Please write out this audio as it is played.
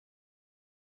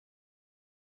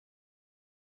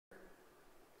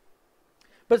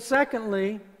But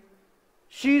secondly,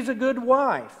 she's a good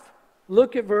wife.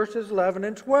 Look at verses 11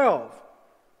 and 12.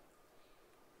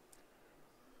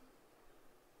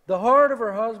 The heart of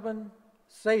her husband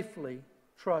safely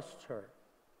trusts her,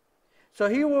 so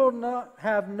he will not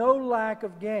have no lack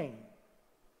of gain.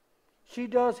 She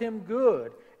does him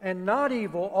good and not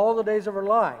evil all the days of her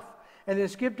life. And then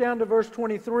skip down to verse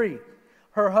 23.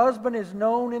 Her husband is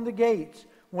known in the gates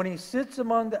when he sits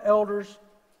among the elders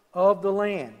of the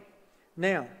land.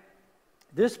 Now,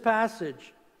 this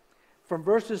passage from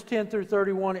verses 10 through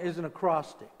 31 is an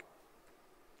acrostic.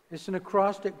 It's an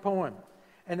acrostic poem.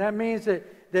 And that means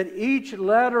that each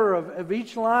letter of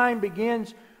each line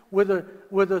begins with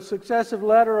a successive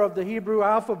letter of the Hebrew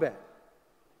alphabet.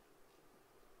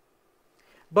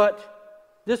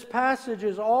 But this passage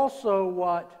is also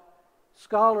what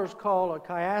scholars call a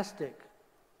chiastic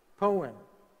poem.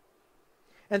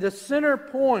 And the center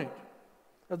point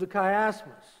of the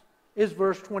chiasmus is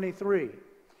verse 23.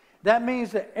 That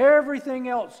means that everything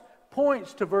else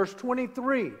points to verse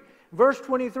 23. Verse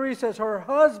 23 says, her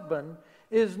husband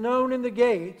is known in the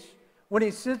gates when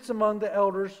he sits among the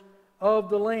elders of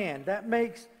the land. That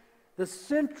makes the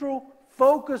central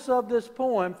focus of this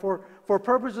poem, for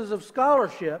purposes of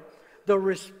scholarship, the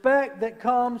respect that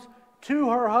comes to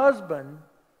her husband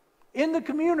in the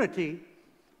community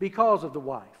because of the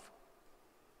wife.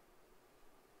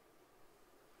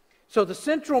 So the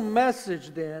central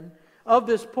message then of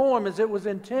this poem, as it was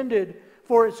intended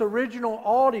for its original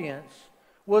audience,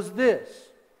 was this.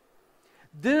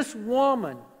 This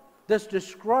woman that's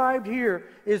described here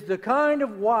is the kind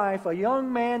of wife a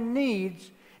young man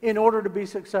needs in order to be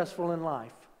successful in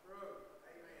life.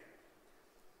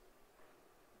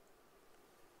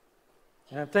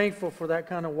 And I'm thankful for that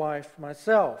kind of wife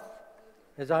myself,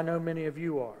 as I know many of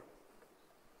you are.